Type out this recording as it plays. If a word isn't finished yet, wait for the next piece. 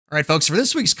All right, folks, for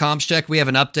this week's Comms Check, we have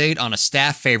an update on a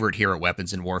staff favorite here at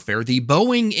Weapons and Warfare, the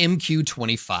Boeing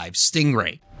MQ-25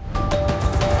 Stingray.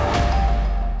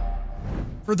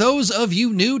 For those of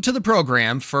you new to the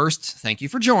program, first, thank you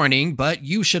for joining, but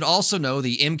you should also know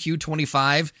the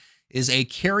MQ-25 is a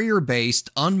carrier-based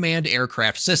unmanned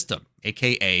aircraft system,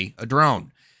 aka a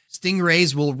drone.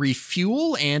 Stingrays will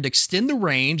refuel and extend the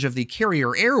range of the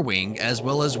carrier air wing, as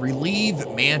well as relieve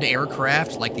manned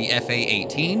aircraft like the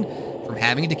FA-18 from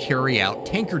having to carry out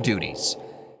tanker duties.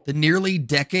 The nearly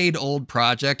decade-old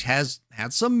project has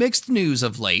had some mixed news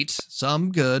of late,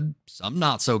 some good, some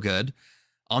not so good.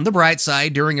 On the bright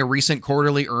side, during a recent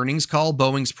quarterly earnings call,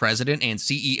 Boeing's president and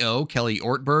CEO, Kelly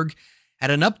Ortberg,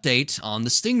 had an update on the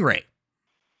Stingray.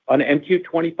 On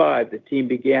MQ-25, the team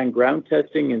began ground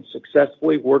testing and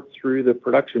successfully worked through the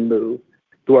production move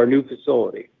to our new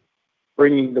facility,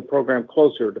 bringing the program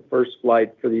closer to first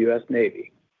flight for the U.S.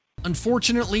 Navy.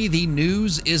 Unfortunately, the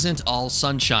news isn't all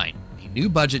sunshine. A new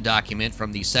budget document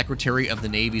from the Secretary of the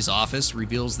Navy's office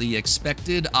reveals the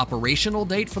expected operational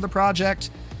date for the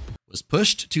project was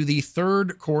pushed to the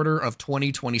third quarter of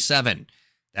 2027.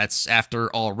 That's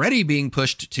after already being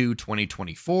pushed to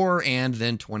 2024 and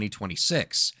then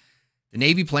 2026. The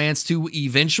Navy plans to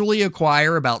eventually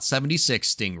acquire about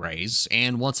 76 Stingrays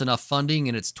and wants enough funding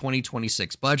in its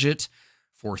 2026 budget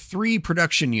for 3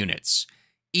 production units.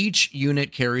 Each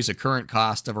unit carries a current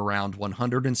cost of around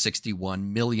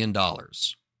 $161 million.